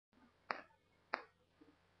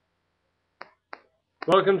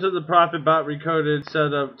Welcome to the ProfitBot Recoded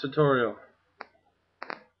Setup tutorial.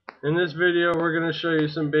 In this video we're going to show you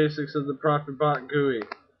some basics of the ProfitBot GUI.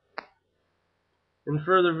 In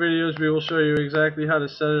further videos we will show you exactly how to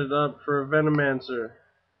set it up for a Venomancer.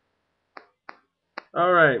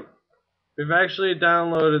 Alright, we've actually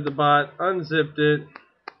downloaded the bot, unzipped it,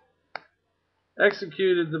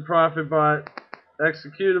 executed the ProfitBot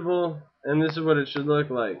executable, and this is what it should look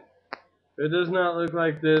like. If it does not look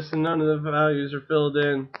like this and none of the values are filled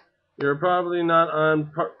in, you're probably not on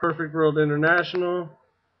Perfect World International,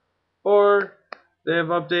 or they have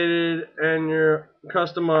updated and your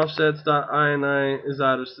custom offsets.ini is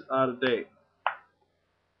out of date.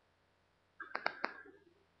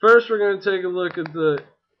 First we're going to take a look at the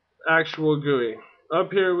actual GUI.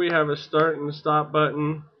 Up here we have a start and a stop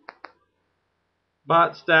button,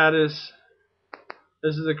 bot status.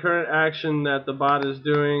 This is the current action that the bot is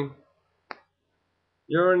doing.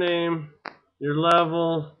 Your name, your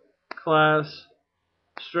level, class,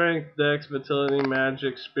 strength, dex, vitality,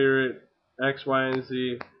 magic, spirit, X, Y, and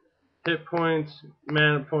Z, hit points,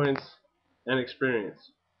 mana points, and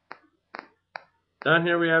experience. Down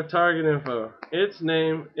here we have target info, its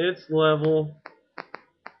name, its level,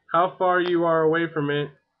 how far you are away from it.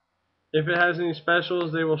 If it has any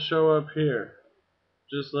specials, they will show up here,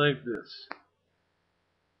 just like this.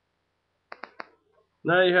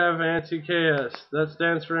 Now you have anti-KS, that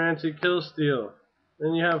stands for anti-kill steal.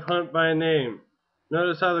 Then you have hunt by name.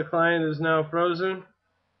 Notice how the client is now frozen?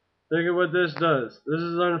 Look at what this does. This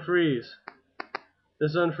is unfreeze.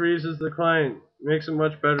 This unfreezes the client, makes it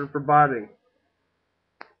much better for botting.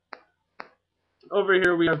 Over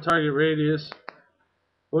here we have target radius.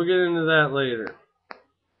 We'll get into that later.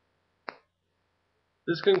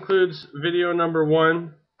 This concludes video number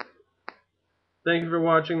 1. Thank you for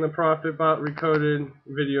watching the ProfitBot Recoded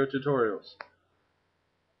video tutorials.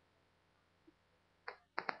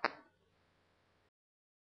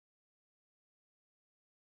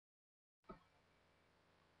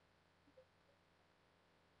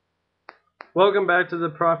 Welcome back to the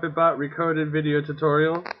ProfitBot Recoded video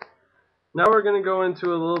tutorial. Now we're going to go into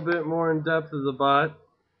a little bit more in depth of the bot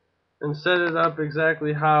and set it up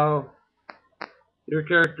exactly how your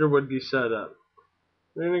character would be set up.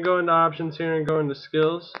 We're going to go into options here and go into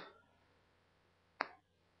skills.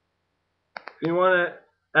 If you want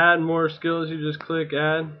to add more skills, you just click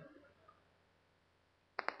add.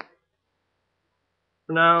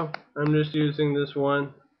 For now, I'm just using this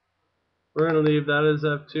one. We're going to leave that as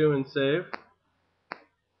F2 and save.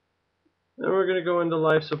 Then we're going to go into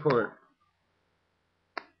life support.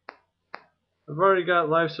 I've already got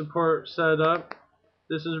life support set up.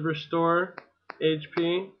 This is restore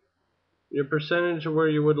HP, your percentage of where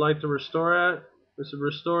you would like to restore at. This is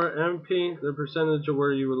restore MP, the percentage of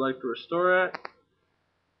where you would like to restore at.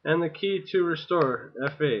 And the key to restore,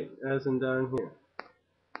 F8, as in down here.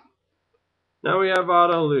 Now we have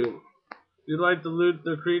auto loot. If you'd like to loot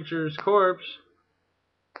the creature's corpse,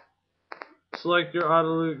 select your auto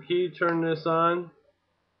loot key, turn this on,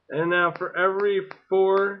 and now for every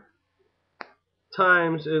 4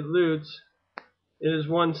 times it loots, it is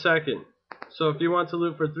 1 second. So if you want to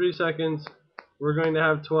loot for 3 seconds, we're going to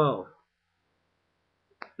have 12.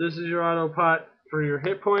 This is your auto pot for your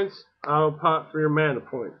hit points, auto pot for your mana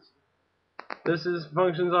points. This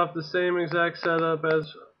functions off the same exact setup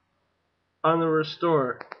as on the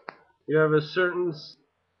restore. You have a certain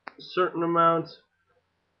amount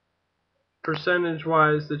percentage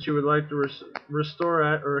wise that you would like to restore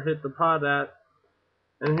at or hit the pot at,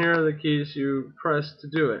 and here are the keys you press to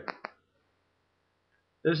do it.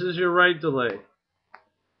 This is your write delay.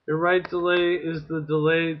 Your write delay is the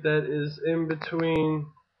delay that is in between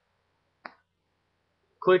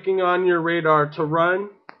clicking on your radar to run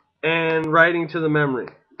and writing to the memory,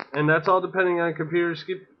 and that's all depending on computer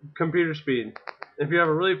speed. If you have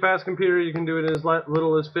a really fast computer, you can do it in as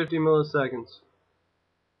little as 50 milliseconds.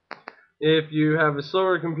 If you have a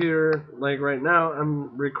slower computer, like right now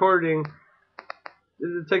I'm recording,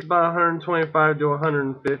 it takes about 125 to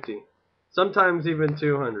 150, sometimes even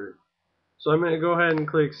 200. So I'm going to go ahead and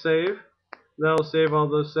click save. That'll save all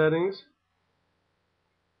those settings.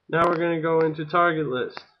 Now we're going to go into target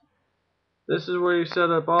list. This is where you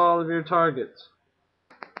set up all of your targets.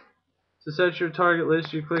 To set your target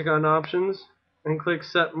list, you click on options and click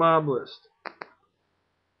set mob list.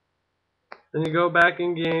 Then you go back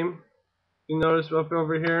in game. You notice up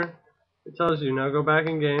over here it tells you now go back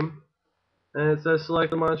in game, and it says select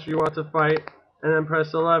the monster you want to fight and then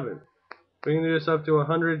press 11. We can do this up to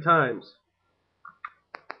 100 times.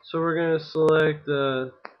 So we're going to select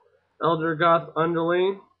Elder Goth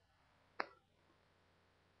Underling.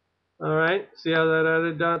 Alright, see how that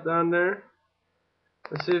added down there?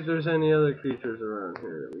 Let's see if there's any other creatures around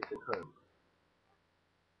here that we can hunt.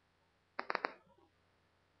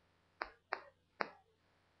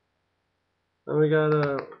 And we got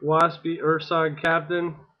a Waspy Ursog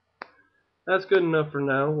Captain. That's good enough for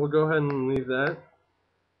now. We'll go ahead and leave that.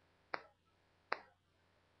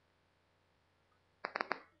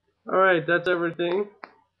 Alright, that's everything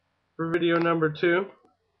for video number 2.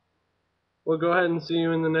 We'll go ahead and see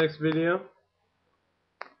you in the next video.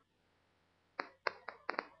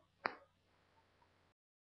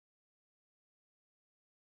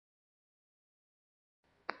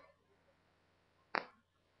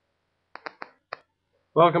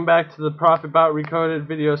 Welcome back to the ProfitBot Recoded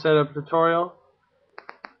video setup tutorial.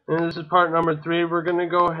 And this is part number 3. We're going to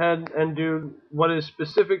go ahead and do what is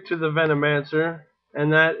specific to the Venomancer,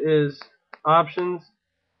 and that is options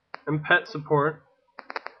and pet support.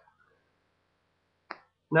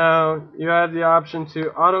 Now, you have the option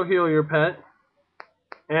to auto heal your pet,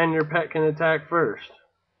 and your pet can attack first.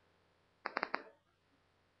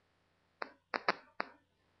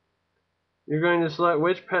 You're going to select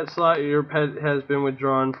which pet slot your pet has been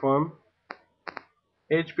withdrawn from,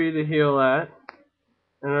 HP to heal at,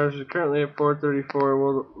 and ours is currently at 434.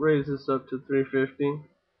 We'll raise this up to 350.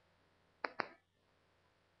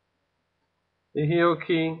 The heal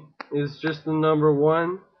key is just the number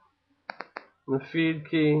 1. And the feed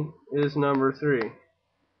key is number 3.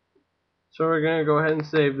 So we're going to go ahead and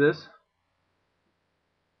save this.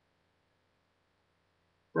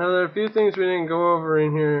 Now there are a few things we didn't go over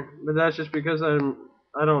in here, but that's just because I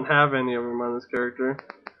don't have any of them on this character.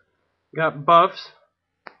 Got buffs.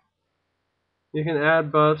 You can add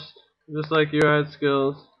buffs just like you add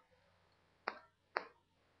skills.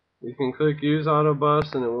 You can click use auto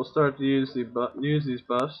buffs and it will start to use these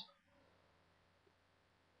buffs.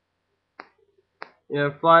 You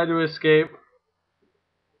have fly to escape.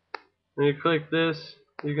 When you click this,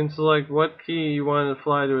 you can select what key you want to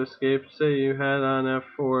fly to escape. Say you had on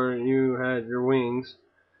F4 and you had your wings.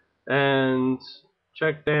 And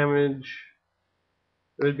check damage.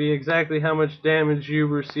 It would be exactly how much damage you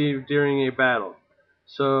received during a battle.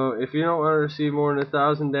 So if you don't want to receive more than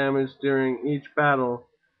 1,000 damage during each battle,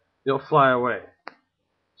 you'll fly away.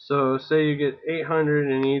 So say you get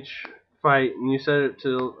 800 in each fight and you set it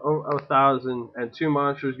to 1,000 and 2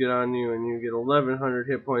 monsters get on you and you get 1,100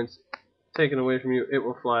 hit points taken away from you, it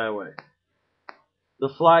will fly away. The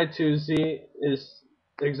fly to Z is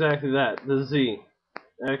exactly that, the Z.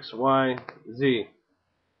 X, Y, Z.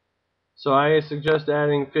 So I suggest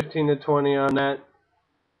adding 15 to 20 on that,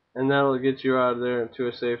 and that'll get you out of there to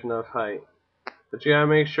a safe enough height. But you gotta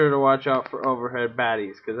make sure to watch out for overhead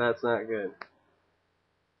baddies, because that's not good.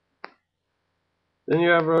 Then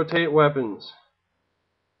you have rotate weapons.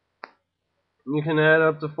 You can add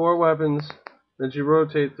up to 4 weapons that you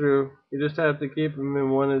rotate through. You just have to keep them in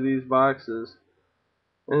one of these boxes.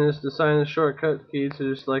 And just assign the shortcut key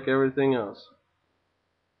to just like everything else.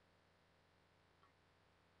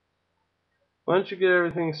 Once you get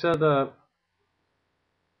everything set up,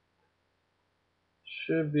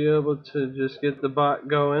 should be able to just get the bot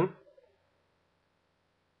going.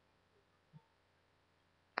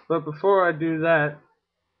 But before I do that,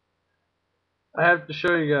 I have to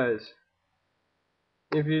show you guys.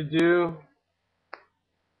 If you do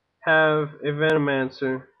have a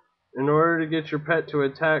Venomancer, in order to get your pet to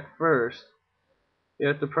attack first, you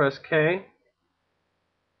have to press K.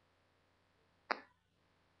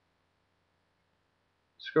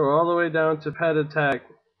 Scroll all the way down to pet attack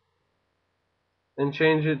and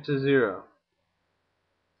change it to 0.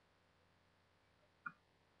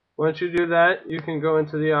 Once you do that, you can go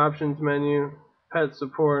into the options menu, pet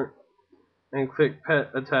support, and click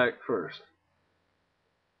pet attack first.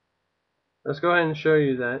 Let's go ahead and show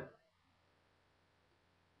you that.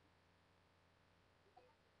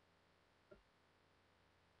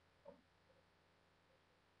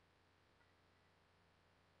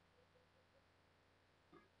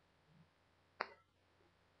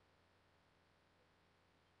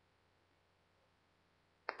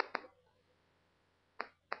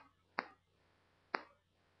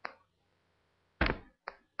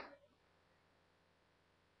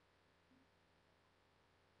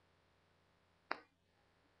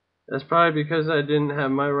 That's probably because I didn't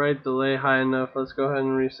have my right delay high enough. Let's go ahead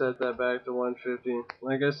and reset that back to 150.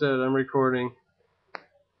 Like I said, I'm recording.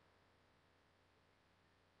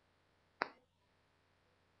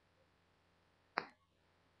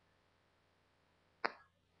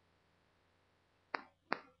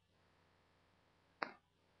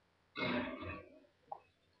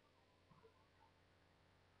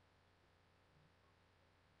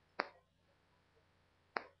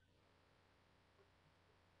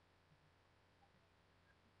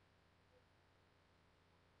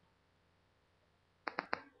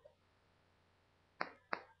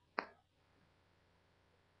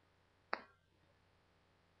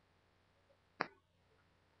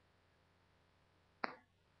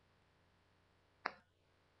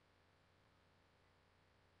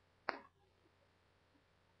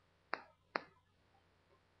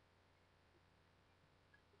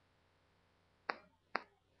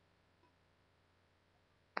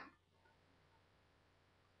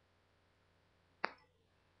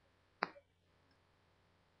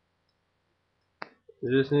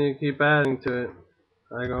 You just need to keep adding to it.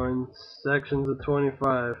 I go in sections of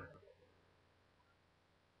 25.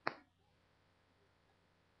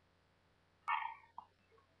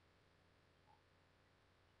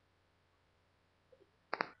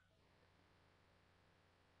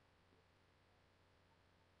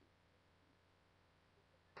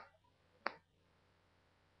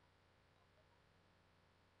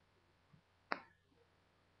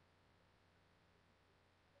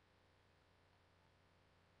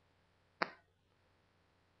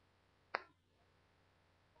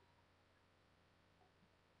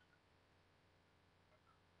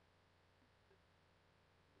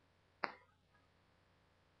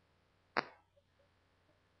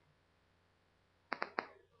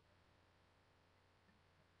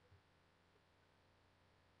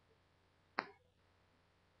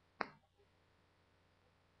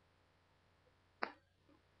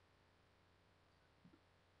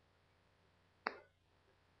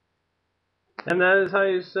 And that is how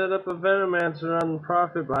you set up a Venomancer on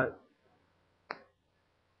ProfitBot.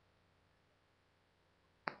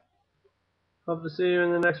 Hope to see you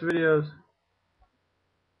in the next videos.